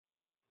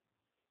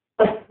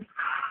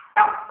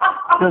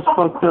That's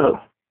fucked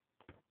up.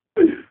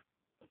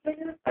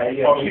 Hey,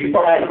 yeah,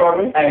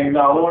 hey,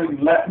 no, we only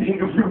left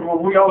nigga.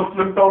 We all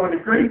slipped over the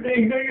creek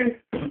thing, nigga.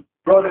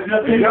 Bro, that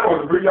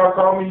was y'all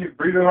call me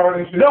breathing hard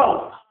and shit.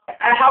 No,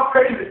 and how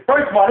crazy?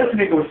 First of all, this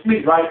nigga was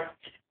asleep, right?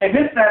 And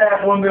this fat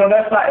ass woman on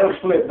that side, it was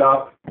slip,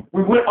 dog.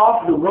 We went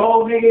off the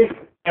road, nigga,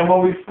 and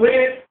when we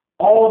slid,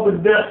 all the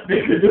dust,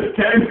 nigga, just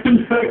came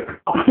in the car.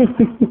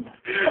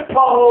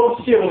 My whole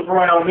shit was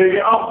brown,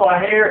 nigga. Off my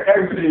hair,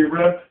 everything,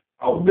 bro.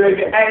 Oh,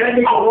 nigga. Hey, that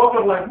nigga woke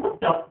up like, what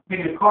the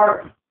nigga,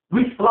 car?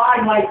 We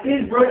slide like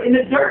this, bro, in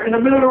the dirt, in the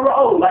middle of the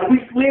road. Like,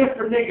 we slid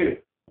for niggas.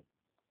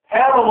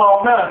 Hell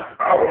long enough.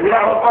 Oh, we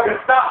had to fucking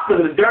stop to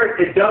the dirt.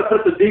 It dug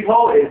such a deep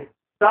hole. It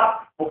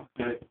stopped. Boom,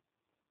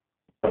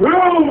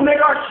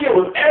 nigga, our shit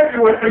was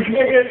everywhere,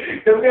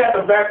 nigga. Cause we had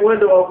the back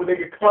window open,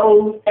 nigga,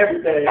 closed,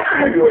 everything.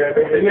 Everywhere,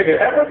 nigga.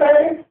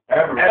 Everything?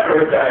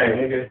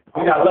 Everything, nigga.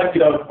 We got lucky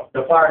though,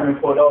 the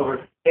fireman pulled over.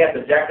 He had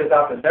to jack us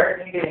out the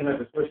dirt, nigga, and had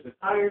to switch the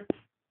tires.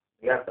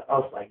 We got the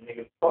house like,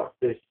 nigga, fuck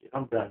this shit.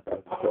 I'm done,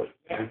 bro.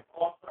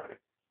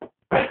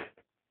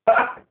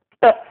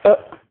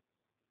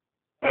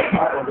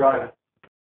 I'm driving.